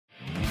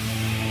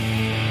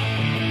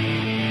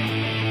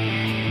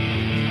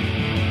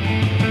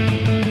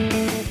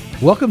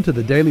Welcome to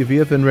the Daily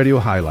VFN Radio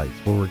Highlights,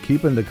 where we're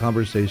keeping the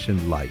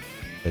conversation light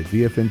at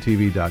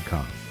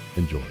VFNTV.com.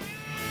 Enjoy.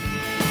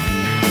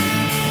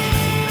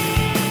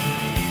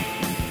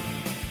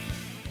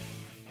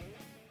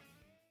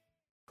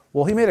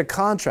 Well, he made a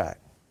contract.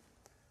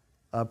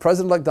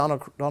 President-elect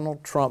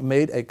Donald Trump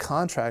made a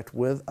contract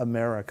with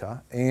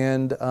America,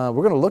 and we're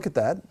going to look at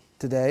that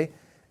today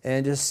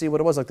and just see what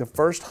it was like the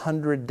first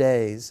 100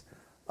 days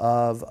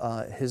of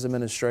his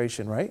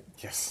administration, right?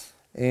 Yes.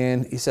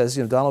 And he says,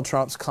 Donald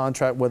Trump's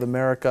contract with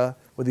America,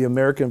 with the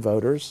American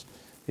voters.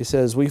 He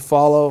says, we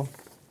follow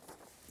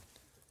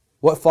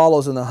what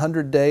follows in the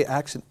 100-day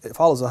action. It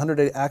follows a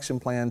 100-day action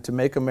plan to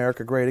make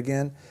America great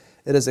again.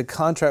 It is a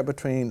contract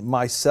between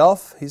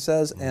myself, he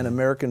says, and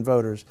American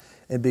voters.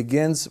 It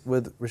begins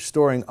with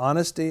restoring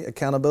honesty,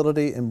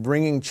 accountability, and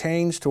bringing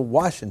change to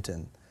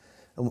Washington.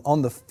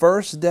 On the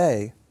first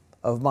day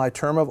of my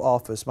term of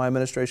office, my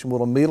administration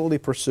will immediately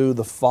pursue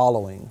the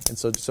following. And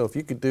so if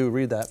you could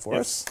read that for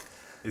us.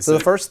 So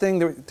the first thing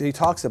that he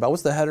talks about,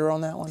 what's the header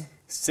on that one?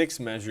 6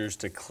 measures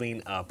to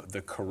clean up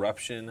the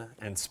corruption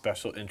and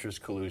special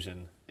interest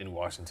collusion in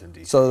Washington,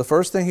 D.C. So the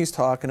first thing he's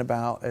talking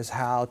about is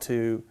how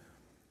to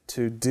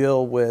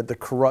deal with the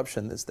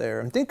corruption that's there.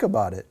 And think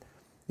about it.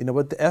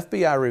 What the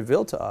FBI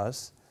revealed to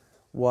us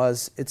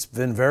was it's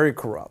been very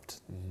corrupt.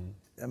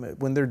 I mean,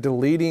 when they're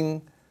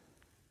deleting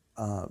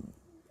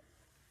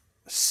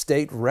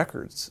state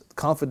records,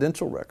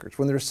 confidential records,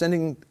 when they're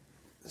sending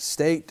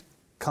state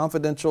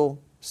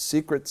confidential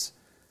secrets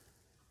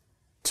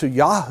to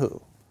Yahoo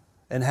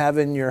and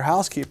having your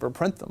housekeeper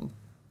print them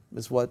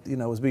is what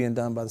was being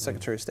done by the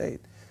Secretary of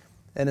State.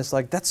 And it's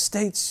like, that's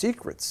state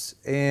secrets.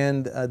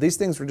 And these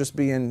things were just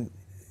being,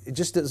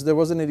 there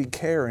wasn't any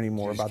care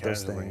anymore about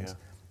those things.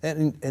 Yeah.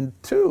 And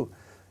two,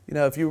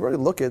 if you really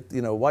look at,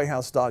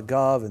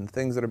 Whitehouse.gov and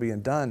things that are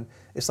being done,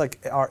 it's like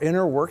our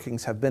inner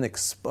workings have been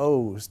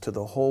exposed to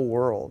the whole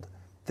world.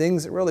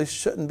 Things that really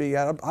shouldn't be,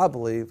 I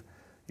believe,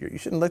 you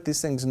shouldn't let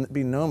these things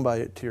be known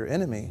to your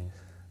enemy.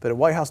 But at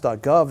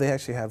Whitehouse.gov, they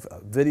actually have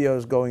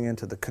videos going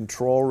into the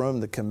control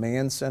room, the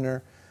command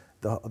center,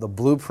 the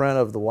blueprint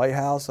of the White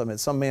House. I mean,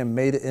 some man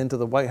made it into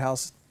the White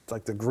House,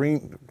 like the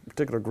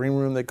particular green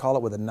room they call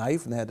it, with a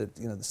knife, and they had to,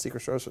 the Secret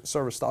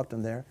Service stopped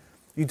him there.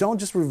 You don't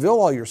just reveal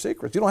all your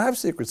secrets. You don't have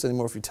secrets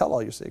anymore if you tell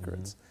all your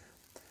secrets.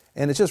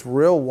 And it's just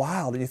real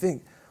wild. And you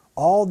think,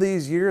 all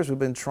these years we've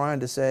been trying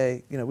to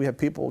say, we have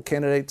people,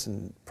 candidates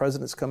and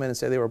presidents come in and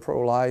say they were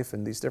pro-life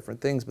and these different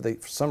things, but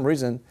for some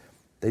reason,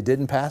 they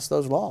didn't pass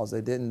those laws.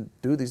 They didn't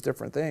do these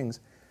different things.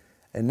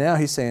 And now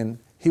he's saying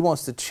he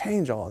wants to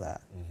change all of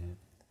that.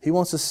 He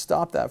wants to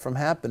stop that from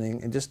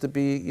happening, and just to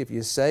be, if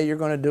you say you're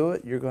going to do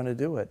it, you're going to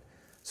do it.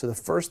 So the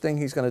first thing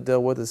he's going to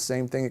deal with is the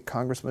same thing that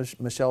Congressman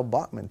Michelle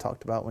Bachmann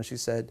talked about when she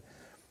said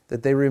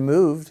that they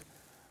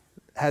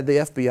had the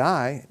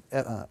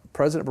FBI,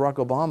 President Barack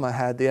Obama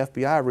had the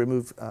FBI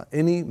remove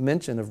any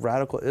mention of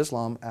radical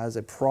Islam as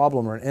a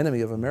problem or an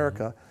enemy of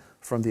America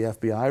from the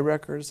FBI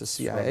records, the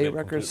CIA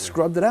records,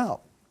 scrubbed it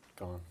out.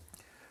 Gone.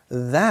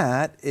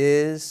 That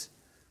is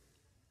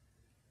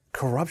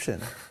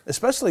corruption,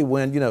 especially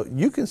when,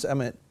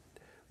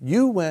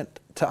 you went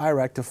to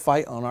Iraq to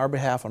fight on our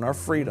behalf, on our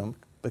freedom,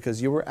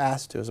 because you were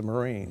asked to as a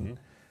Marine.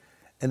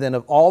 And then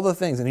of all the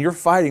things, and you're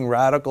fighting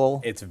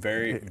radical. It's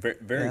very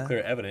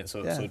clear evidence.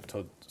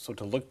 So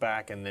to look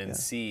back and then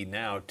see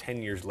now,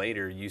 10 years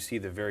later, you see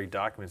the very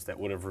documents that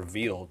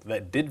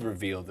did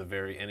reveal the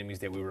very enemies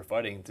that we were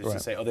fighting, to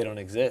say, oh, they don't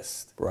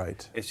exist.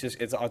 Right.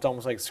 It's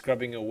almost like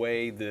scrubbing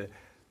away the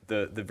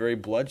very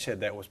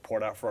bloodshed that was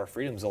poured out for our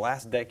freedoms. The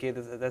last decade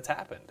that's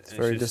happened. It's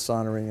very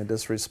dishonoring and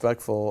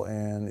disrespectful,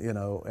 and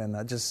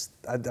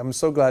I'm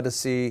so glad to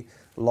see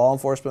law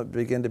enforcement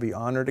begin to be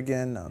honored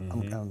again.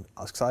 I'm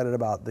excited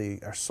about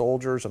our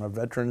soldiers and our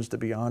veterans to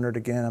be honored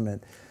again. I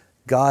mean,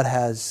 God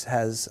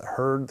has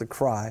heard the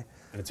cry.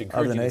 And it's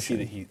encouraging to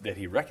see that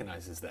he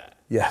recognizes that.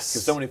 Yes.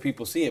 Because so many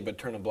people see it but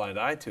turn a blind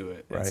eye to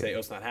it and say, oh,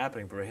 it's not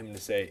happening. For him to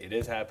say, it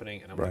is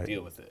happening, and I'm going to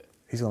deal with it.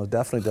 He's going to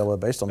definitely deal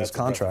with it based on this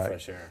contract.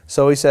 Fresh air.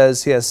 So he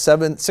says he has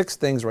 6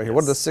 things right here.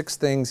 What are the 6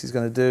 things he's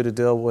going to do to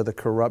deal with the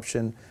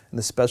corruption and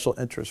the special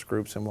interest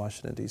groups in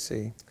Washington,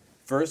 D.C.?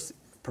 First,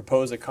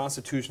 propose a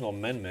constitutional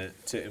amendment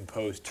to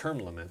impose term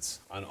limits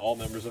on all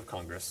members of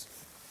Congress.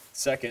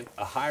 Second,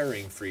 a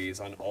hiring freeze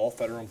on all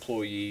federal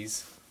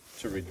employees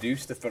to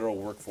reduce the federal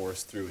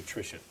workforce through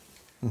attrition,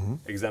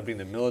 exempting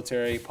the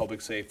military, public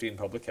safety, and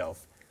public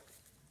health.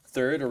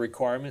 Third, a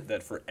requirement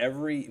that for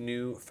every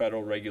new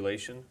federal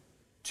regulation,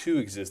 2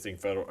 existing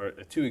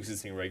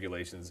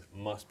regulations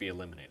must be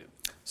eliminated.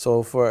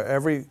 So for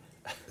every,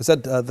 is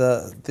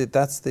that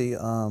that's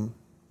the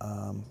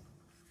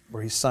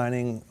where he's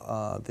signing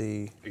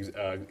the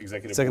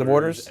executive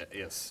orders?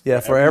 Yes. Yeah,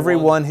 for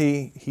everyone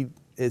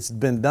it's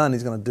been done,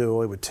 he's going to do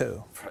away with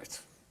 2.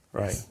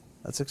 Right. Yes.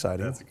 That's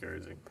exciting. That's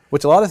encouraging.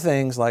 Which a lot of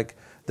things like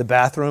the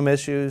bathroom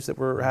issues that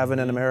we're having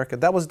in America,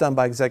 that was done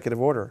by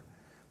executive order.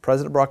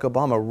 President Barack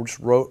Obama just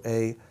wrote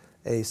a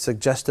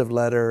suggestive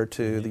letter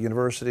to the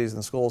universities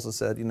and schools that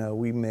said,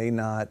 we may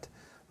not,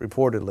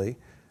 reportedly,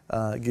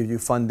 give you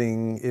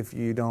funding if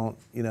you don't,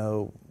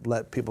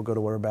 let people go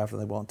to whatever bathroom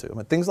they want to. I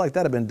mean, things like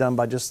that have been done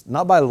by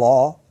not by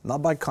law,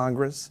 not by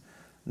Congress,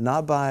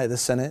 not by the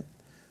Senate,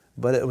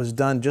 but it was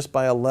done just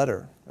by a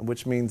letter,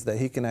 which means that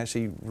he can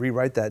actually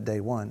rewrite that day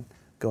one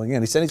going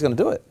in. He said he's going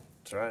to do it.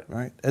 That's right.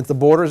 Right? At the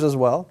borders as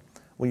well.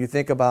 When you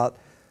think about,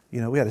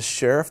 we had a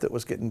sheriff that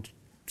was getting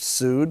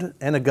sued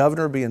and a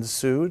governor being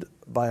sued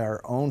by our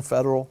own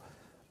federal.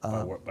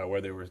 By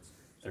where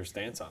their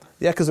stance on it.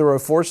 Yeah, because they were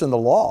enforcing the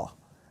law,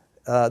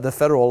 the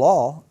federal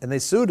law, and they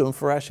sued them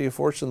for actually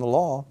enforcing the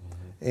law.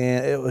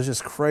 And it was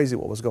just crazy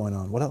what was going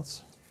on. What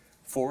else?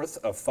 Fourth,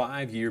 a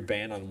 5-year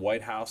ban on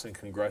White House and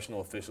congressional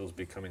officials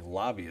becoming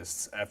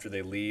lobbyists after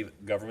they leave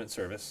government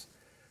service.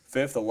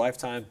 Fifth, a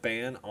lifetime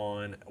ban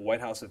on White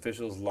House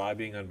officials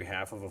lobbying on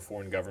behalf of a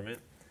foreign government.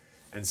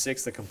 And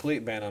sixth, a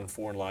complete ban on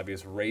foreign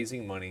lobbyists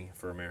raising money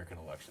for American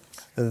elections.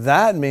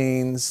 That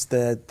means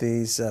that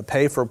these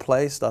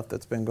pay-for-play stuff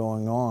that's been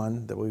going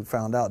on that we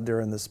found out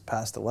during this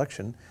past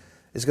election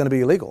is going to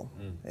be illegal.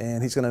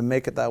 And he's going to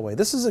make it that way.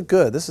 This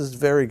is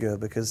very good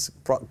because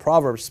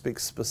Proverbs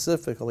speaks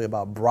specifically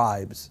about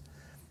bribes.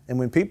 And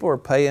when people are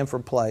paying for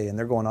play and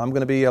they're going, I'm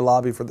going to be a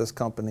lobby for this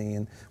company,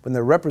 and when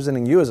they're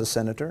representing you as a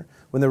senator,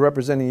 when they're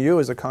representing you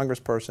as a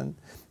congressperson,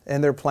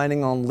 and they're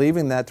planning on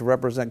leaving that to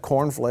represent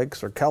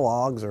cornflakes or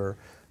Kellogg's or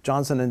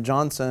Johnson &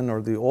 Johnson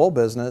or the oil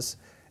business,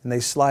 and they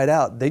slide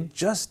out, they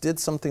just did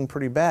something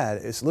pretty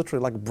bad. It's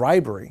literally like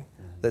bribery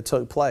that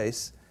took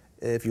place.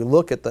 If you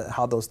look at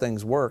how those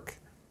things work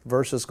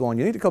versus going,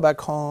 you need to go back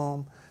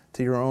home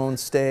to your own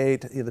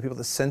state, the people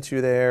that sent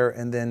you there,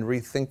 and then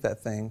rethink that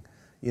thing,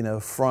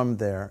 from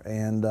there.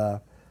 And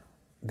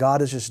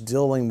God is just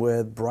dealing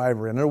with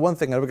bribery. I know one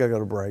thing, I've got to go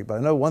to break, but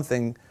I know one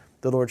thing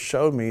the Lord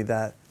showed me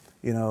that,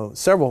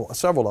 several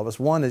of us.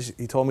 One is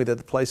He told me that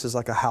the place is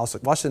like a house.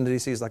 Washington,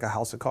 D.C. is like a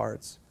house of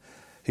cards.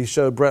 He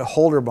showed Brett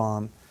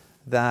Holderbaum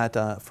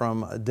that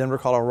from Denver,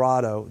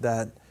 Colorado,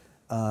 that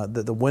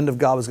the wind of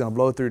God was going to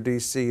blow through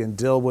D.C. and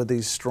deal with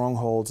these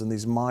strongholds and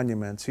these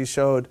monuments. He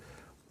showed,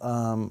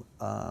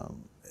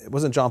 it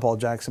wasn't John Paul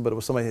Jackson, but it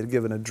was somebody who had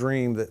given a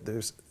dream that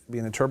there's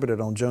being interpreted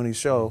on Joni's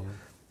show,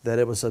 that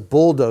it was a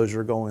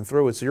bulldozer going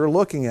through it. So you're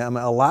looking at,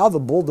 allow the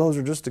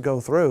bulldozer just to go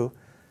through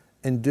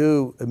and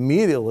do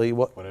immediately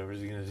whatever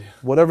he's going to do.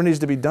 Whatever needs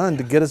to be done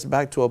to get us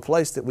back to a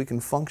place that we can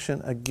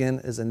function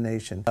again as a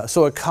nation.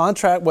 So a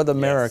contract with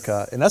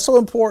America, and that's so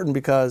important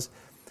because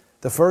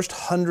the first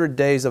 100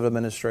 days of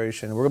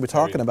administration, and we're going to be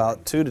talking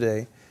about two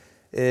today,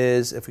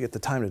 is, if we get the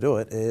time to do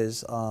it,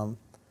 is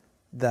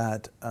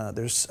that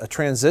there's a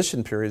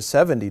transition period,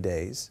 70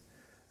 days,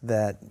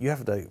 that you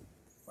have to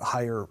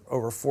hire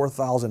over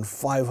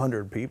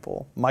 4,500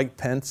 people. Mike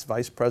Pence,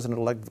 Vice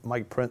President-elect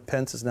Mike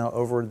Pence, is now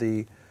over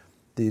the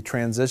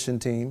transition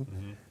team,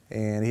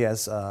 and he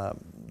has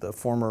the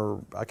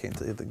former, I can't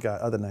tell you the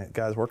other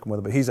guys working with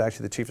him, but he's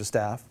actually the Chief of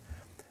Staff,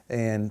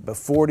 but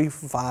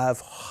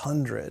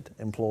 4,500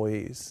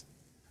 employees.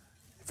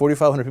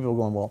 4,500 people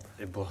going,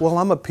 well,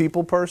 I'm a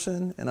people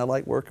person, and I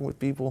like working with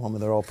people.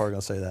 They're all probably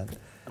going to say that.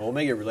 And we'll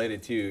make it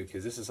related too,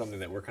 because this is something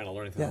that we're kind of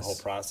learning through the whole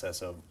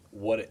process of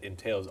what it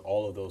entails,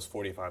 all of those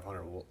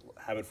 4,500. We'll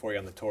have it for you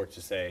on the torch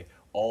to say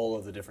all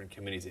of the different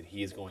committees that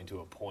he is going to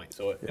appoint.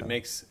 So it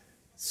makes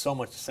so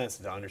much sense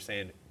to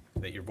understand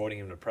that you're voting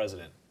him to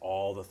president,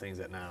 all the things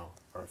that now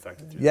are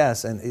affected.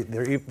 Yes, and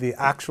the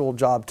actual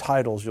job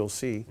titles you'll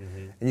see,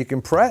 and you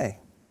can pray.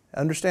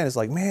 Understand, it's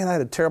like, man, I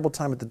had a terrible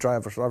time at the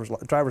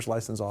driver's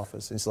license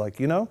office. And it's like,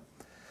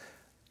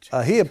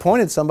 he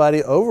appointed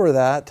somebody over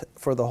that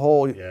for the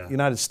whole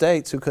United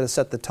States who could have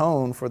set the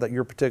tone for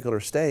your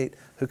particular state,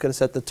 who could have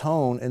set the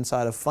tone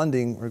inside of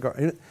funding.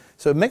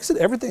 So it makes it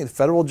everything,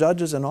 federal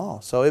judges and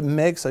all. So it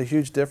makes a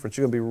huge difference.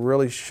 You're going to be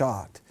really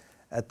shocked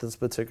at this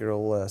particular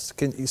list.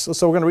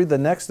 So we're going to read the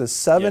next is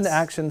 7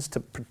 actions to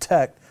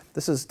protect.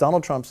 This is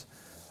Donald Trump's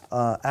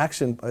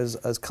action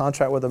as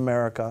contract with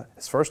America.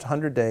 His first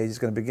 100 days, he's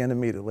going to begin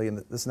immediately. And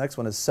this next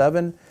one is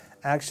 7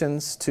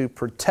 actions to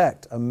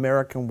protect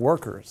American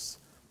workers.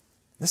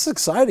 This is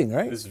exciting,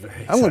 right? This is very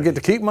exciting. I'm going to get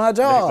to keep my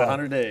job. Next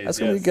 100 days. That's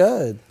going to be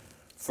good.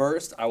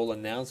 First, I will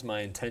announce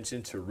my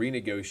intention to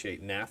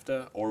renegotiate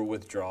NAFTA or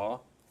withdraw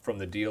from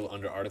the deal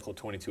under Article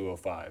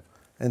 2205.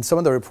 And some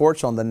of the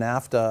reports on the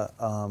NAFTA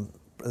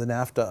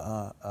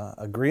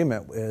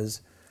agreement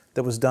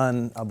that was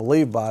done, I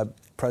believe, by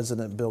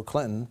President Bill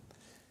Clinton,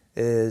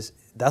 is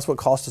that's what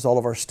cost us all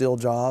of our steel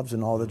jobs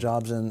and all the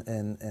jobs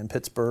in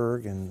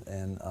Pittsburgh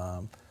and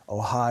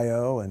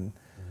Ohio, and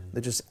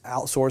they're just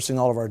outsourcing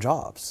all of our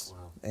jobs. Wow.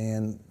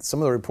 And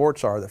some of the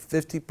reports are that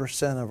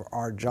 50% of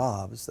our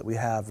jobs that we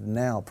have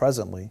now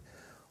presently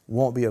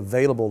won't be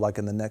available like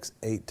in the next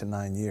 8 to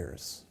 9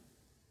 years.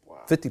 Wow.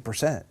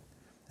 50%.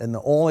 And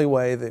the only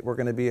way that we're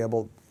going to be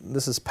able,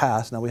 this is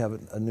past, now we have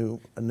a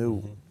new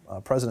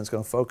president's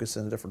going to focus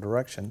in a different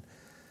direction,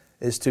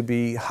 is to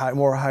be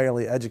more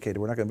highly educated.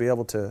 We're not going to be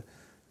able to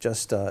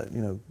just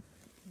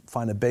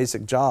find a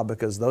basic job,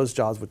 because those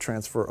jobs would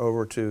transfer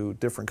over to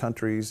different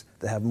countries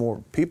that have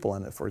more people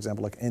in it, for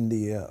example, like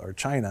India or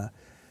China.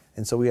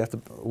 And so we have to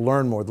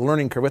learn more. The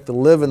learning curve, we have to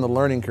live in the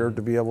learning curve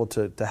to be able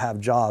to have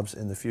jobs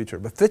in the future.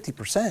 But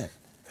 50%.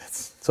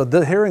 So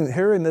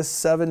hearing this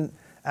 7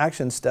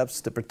 action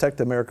steps to protect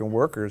American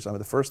workers, I mean,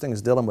 the first thing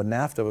is dealing with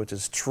NAFTA, which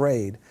is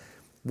trade,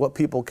 what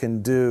people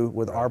can do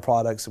with our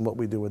products and what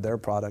we do with their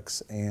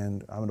products.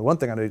 And I mean, the one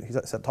thing he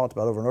talked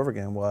about over and over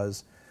again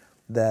was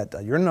that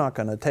you're not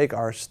going to take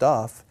our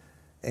stuff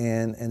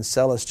and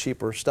sell us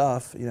cheaper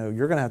stuff. You know,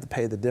 you're going to have to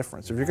pay the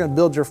difference. If you're going to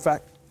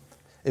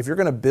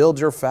build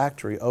your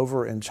factory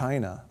over in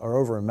China or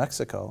over in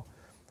Mexico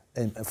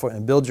and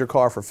build your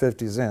car for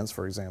 50 cents,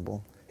 for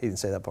example, he didn't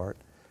say that part,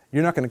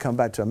 you're not going to come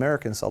back to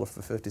America and sell it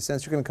for 50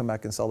 cents. You're going to come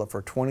back and sell it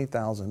for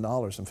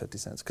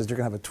 $20,050 because you're going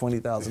to have a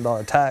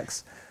 $20,000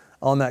 tax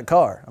on that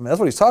car. I mean, that's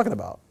what he's talking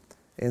about.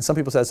 And some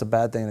people say it's a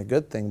bad thing and a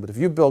good thing, but if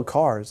you build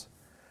cars,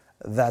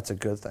 that's a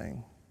good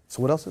thing.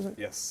 So what else is it?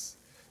 Yes.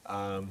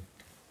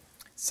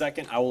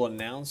 Second, I will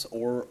announce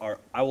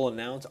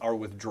our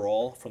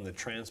withdrawal from the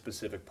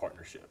Trans-Pacific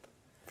Partnership.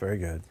 Very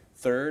good.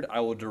 Third, I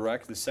will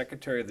direct the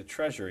Secretary of the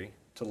Treasury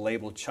to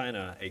label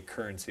China a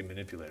currency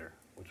manipulator,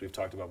 which we've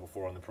talked about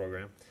before on the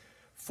program.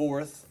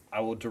 Fourth,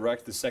 I will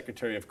direct the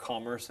Secretary of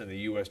Commerce and the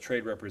U.S.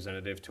 Trade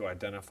Representative to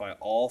identify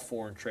all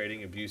foreign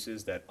trading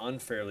abuses that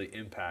unfairly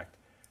impact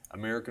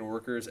American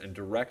workers and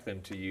direct them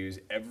to use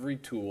every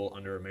tool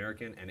under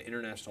American and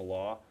international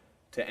law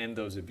to end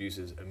those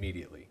abuses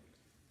immediately.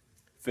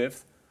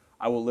 Fifth,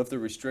 I will lift the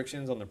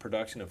restrictions on the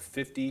production of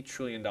 $50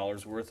 trillion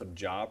worth of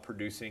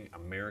job-producing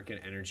American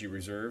energy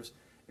reserves,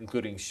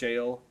 including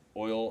shale,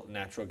 oil,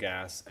 natural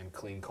gas, and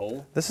clean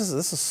coal. This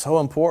is so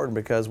important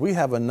because we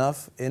have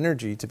enough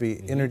energy to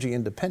be energy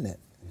independent.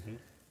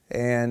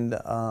 And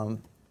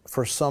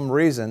for some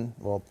reason,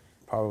 well,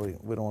 probably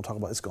we don't want to talk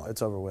about it,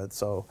 it's over with.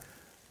 So,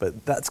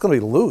 but that's going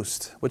to be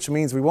loosed, which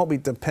means we won't be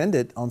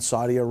dependent on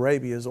Saudi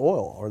Arabia's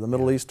oil or the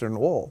Middle Eastern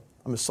oil.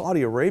 I mean,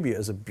 Saudi Arabia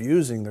is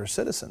abusing their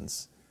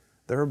citizens.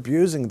 They're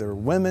abusing their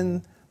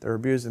women. They're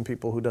abusing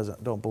people who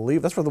don't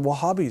believe. That's where the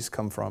Wahhabis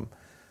come from,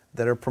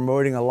 that are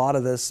promoting a lot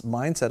of this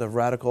mindset of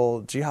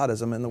radical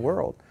jihadism in the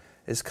world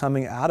is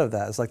coming out of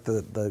that. It's like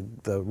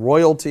the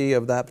royalty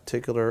of that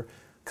particular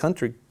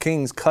country,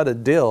 kings cut a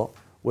deal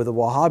with the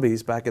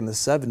Wahhabis back in the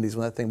 70s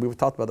when that thing, we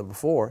talked about it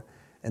before,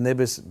 and they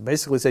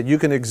basically said, you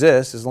can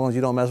exist as long as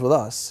you don't mess with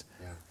us.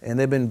 Yeah. And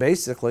they've been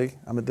basically,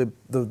 I mean,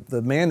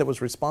 the man that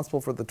was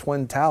responsible for the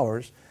Twin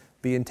Towers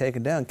being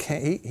taken down,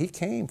 he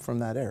came from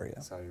that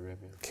area. Saudi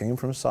Arabia. Came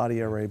from Saudi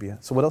Arabia.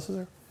 So what else is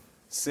there?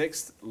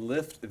 Sixth,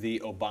 lift the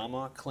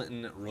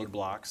Obama-Clinton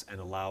roadblocks and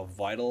allow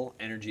vital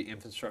energy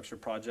infrastructure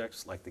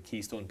projects like the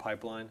Keystone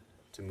Pipeline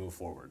to move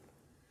forward.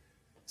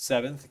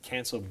 Seventh,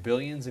 cancel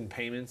billions in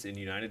payments in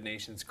United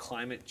Nations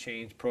climate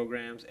change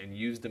programs and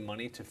use the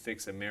money to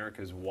fix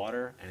America's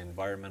water and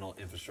environmental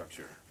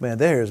infrastructure. Man,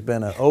 there has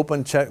been an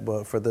open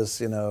checkbook for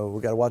this. You know,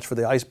 we got to watch for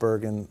the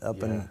iceberg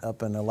up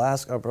in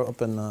Alaska,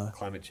 up in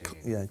climate change.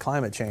 Yeah,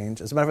 climate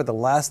change. As a matter of fact, the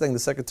last thing the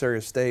Secretary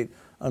of State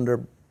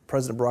under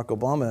President Barack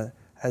Obama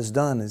has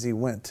done is he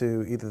went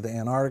to either the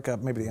Antarctica,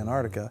 maybe the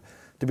Antarctica,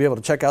 to be able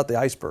to check out the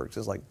icebergs.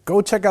 It's like, go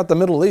check out the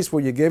Middle East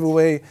where you gave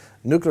away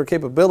nuclear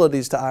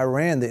capabilities to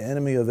Iran, the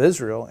enemy of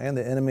Israel and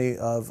the enemy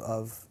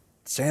of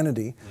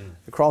sanity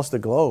across the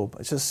globe.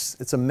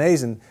 It's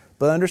amazing.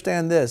 But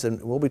understand this,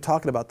 and we'll be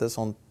talking about this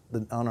on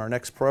our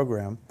next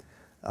program,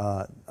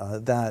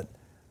 that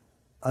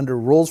under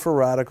rules for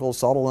radicals,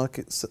 Saul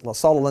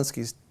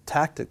Alinsky's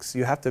tactics,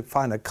 you have to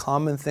find a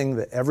common thing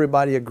that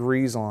everybody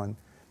agrees on.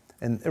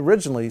 And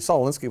originally,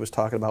 Saul Alinsky was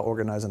talking about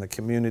organizing a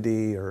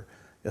community or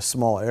a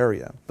small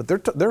area. But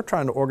they're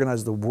trying to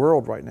organize the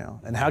world right now.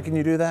 And how can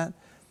you do that?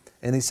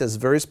 And he says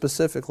very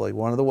specifically,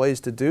 one of the ways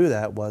to do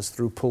that was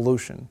through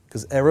pollution,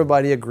 because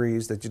everybody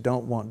agrees that you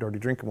don't want dirty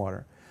drinking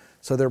water.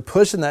 So they're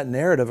pushing that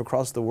narrative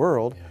across the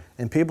world,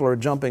 and people are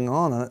jumping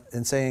on it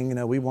and saying, you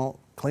know, we want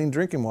clean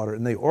drinking water.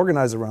 And they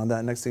organize around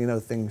that. Next thing you know,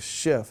 things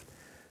shift.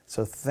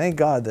 So thank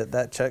God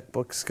that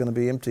checkbook's going to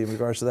be empty in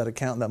regards to that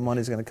account, and that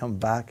money's going to come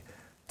back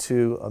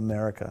to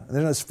America. And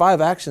then there's 5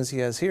 actions he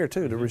has here,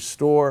 too, to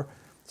restore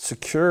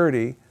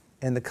security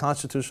and the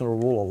constitutional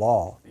rule of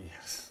law.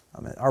 Yes. I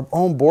mean, our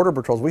own border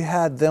patrols, we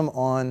had them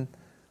on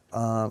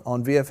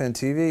VFN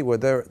TV where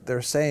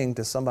they're saying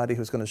to somebody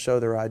who's going to show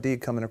their ID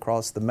coming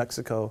across the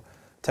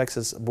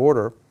Mexico-Texas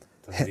border.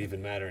 Doesn't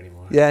even matter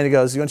anymore. Yeah, and he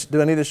goes,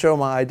 do I need to show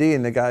my ID?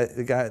 And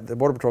the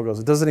border patrol goes,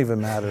 it doesn't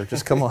even matter.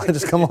 Just come on,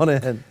 just come on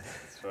in.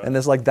 Right. And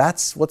it's like,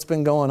 that's what's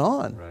been going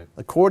on. Right.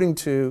 According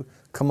to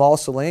Kamal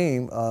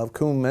Salim of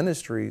Qum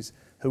Ministries,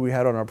 who we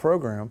had on our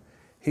program,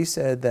 he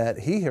said that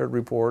he heard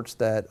reports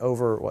that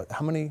over,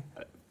 how many?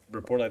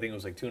 Report, I think it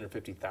was like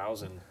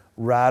 250,000.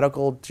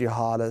 Radical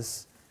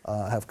jihadists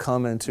have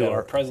come into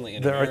our presently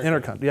in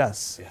America.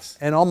 Yes.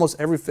 And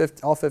almost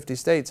all 50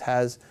 states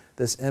has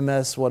this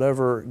MS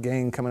whatever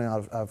gang coming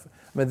out of,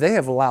 I mean, they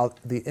have allowed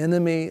the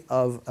enemy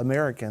of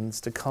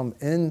Americans to come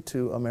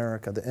into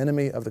America, the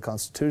enemy of the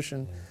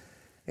Constitution.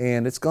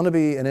 And it's going to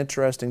be an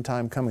interesting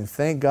time coming.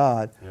 Thank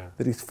God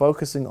that he's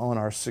focusing on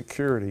our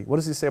security. What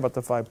does he say about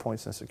the 5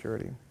 points in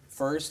security?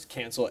 First,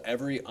 cancel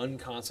every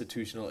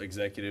unconstitutional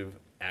executive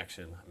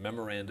action,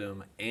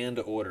 memorandum, and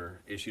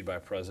order issued by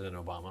President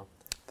Obama.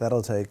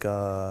 That'll take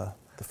the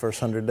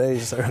first 100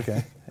 days.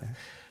 Okay.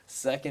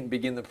 Second,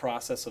 begin the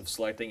process of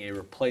selecting a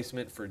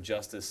replacement for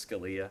Justice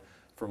Scalia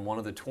from one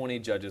of the 20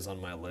 judges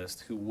on my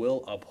list who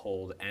will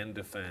uphold and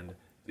defend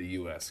the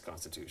U.S.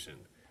 Constitution.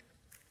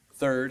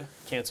 Third,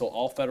 cancel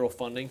all federal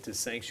funding to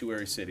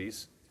sanctuary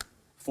cities.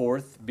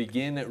 Fourth,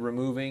 begin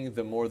removing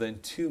the more than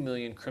 2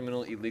 million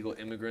criminal illegal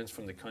immigrants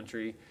from the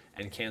country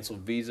and cancel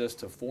visas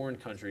to foreign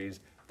countries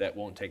that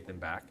won't take them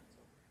back.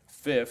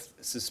 Fifth,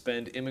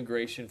 suspend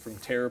immigration from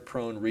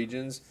terror-prone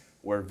regions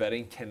where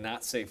vetting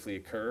cannot safely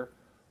occur.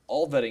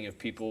 All vetting of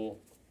people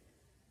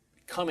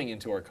coming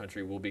into our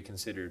country will be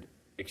considered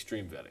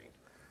extreme vetting.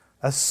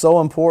 That's so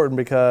important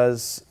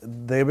because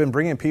they've been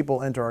bringing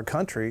people into our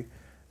country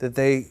that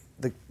they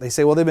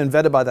say, well, they've been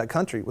vetted by that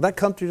country. Well, that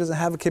country doesn't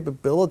have a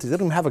capability. They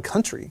don't even have a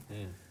country.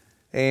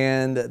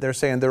 And they're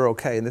saying they're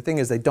okay. And the thing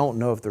is, they don't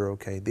know if they're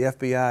okay. The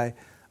FBI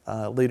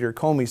leader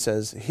Comey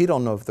says he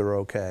don't know if they're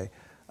okay.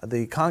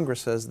 The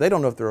Congress says they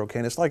don't know if they're okay.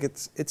 And it's like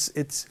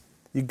it's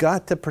you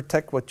got to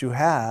protect what you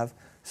have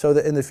so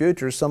that in the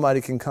future somebody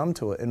can come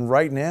to it. And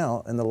right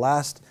now, in the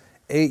last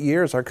 8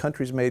 years, our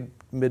country's been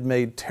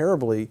made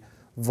terribly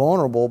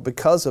vulnerable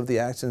because of the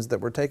actions that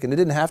were taken. It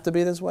didn't have to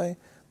be this way,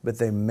 but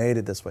they made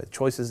it this way.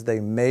 Choices they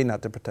made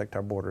not to protect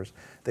our borders.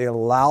 They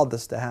allowed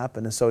this to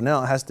happen. And so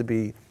now it has to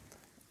be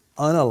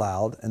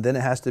unallowed, and then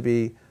it has to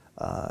be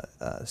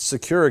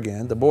secure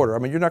again, the border. I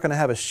mean, you're not going to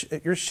have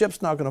your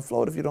ship's not going to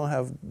float if you don't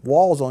have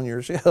walls on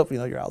your ship.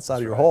 You're outside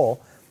of your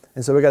hull.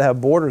 And so we got to have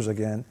borders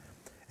again.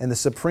 And the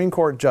Supreme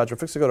Court judge, we're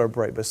fixing to go to a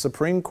break, but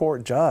Supreme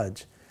Court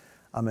judge,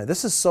 I mean,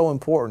 this is so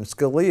important.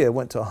 Scalia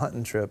went to a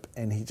hunting trip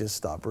and he just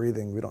stopped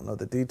breathing. We don't know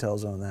the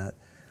details on that.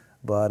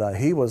 But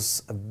he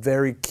was a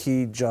very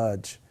key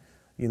judge,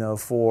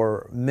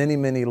 for many,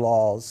 many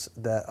laws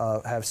that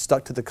have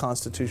stuck to the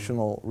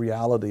constitutional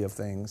reality of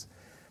things.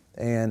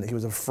 And he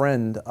was a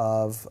friend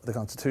of the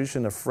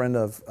Constitution, a friend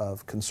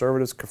of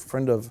conservatives, a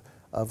friend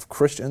of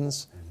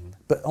Christians,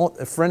 but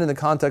a friend in the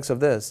context of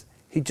this.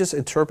 He just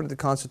interpreted the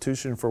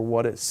Constitution for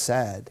what it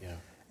said. Yeah.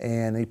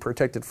 And he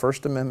protected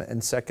First Amendment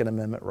and Second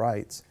Amendment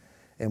rights.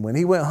 And when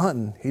he went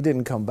hunting, he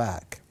didn't come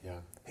back. Yeah.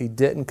 He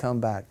didn't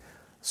come back.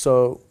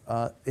 So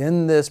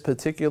in this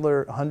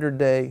particular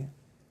 100-day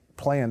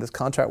plan, this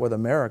contract with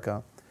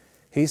America,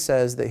 he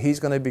says that he's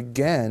going to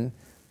begin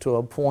to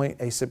appoint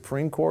a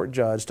Supreme Court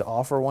judge to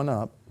offer one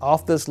up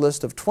off this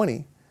list of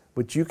 20,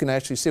 which you can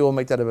actually see. We'll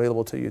make that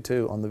available to you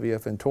too on the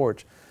VFN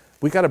Torch.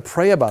 We got to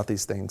pray about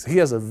these things. He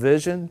has a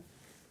vision.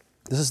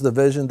 This is the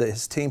vision that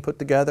his team put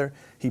together.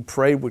 He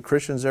prayed with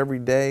Christians every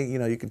day.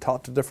 You can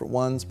talk to different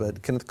ones,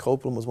 but Kenneth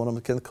Copeland was one of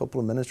them, Kenneth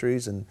Copeland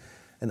Ministries and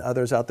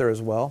others out there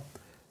as well.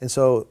 And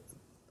so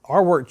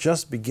our work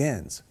just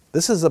begins.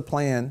 This is a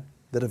plan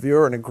that if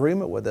you're in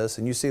agreement with us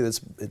and you see that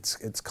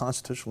it's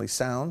constitutionally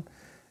sound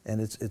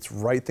and it's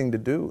right thing to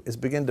do, is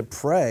begin to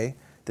pray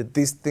that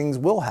these things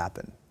will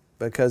happen,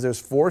 because there's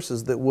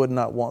forces that would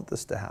not want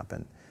this to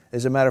happen.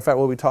 As a matter of fact,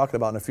 we'll be talking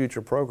about in a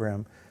future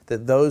program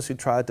that those who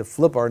tried to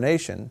flip our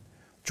nation,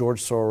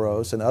 George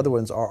Soros and other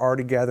ones, are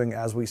already gathering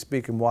as we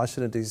speak in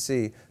Washington,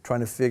 D.C.,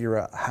 trying to figure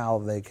out how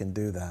they can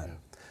do that. Yeah.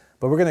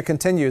 But we're going to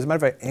continue. As a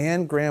matter of fact,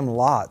 Ann Graham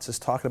Lotz is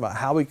talking about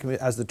how we can,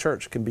 as the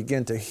church, can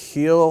begin to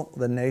heal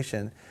the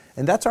nation.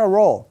 And that's our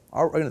role.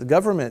 The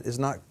government is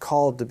not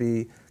called to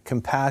be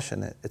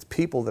compassionate. It's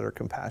people that are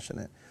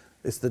compassionate.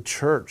 It's the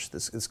church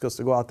that's supposed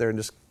to go out there and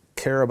just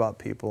care about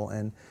people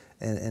and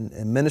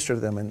minister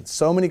to them. And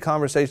so many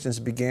conversations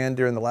began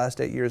during the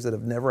last 8 years that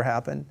have never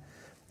happened.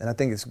 And I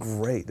think it's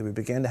great that we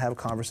began to have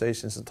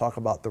conversations and talk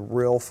about the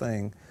real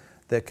thing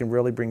that can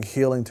really bring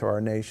healing to our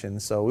nation.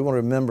 So we want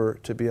to remember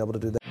to be able to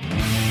do that.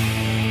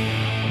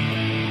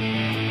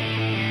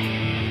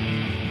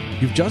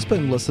 You've just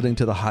been listening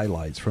to the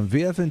highlights from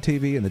VFN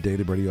TV and the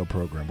Daily Radio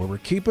program, where we're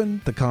keeping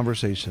the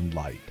conversation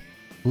light.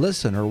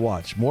 Listen or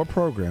watch more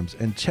programs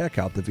and check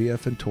out the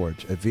VFN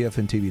Torch at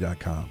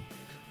VFNTV.com.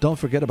 Don't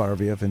forget about our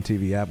VFN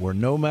TV app, where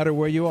no matter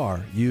where you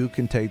are, you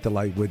can take the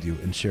light with you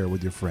and share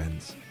with your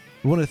friends.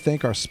 We want to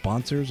thank our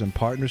sponsors and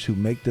partners who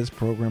make this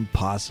program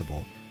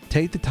possible.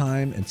 Take the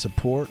time and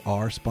support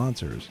our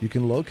sponsors. You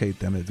can locate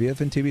them at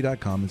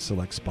VFNTV.com and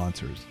select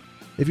sponsors.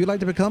 If you'd like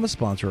to become a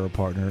sponsor or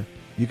partner,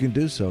 you can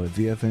do so at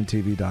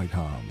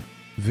VFNTV.com.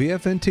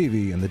 VFN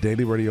TV and the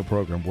Daily Radio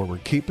program, where we're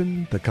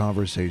keeping the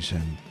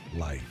conversation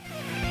light.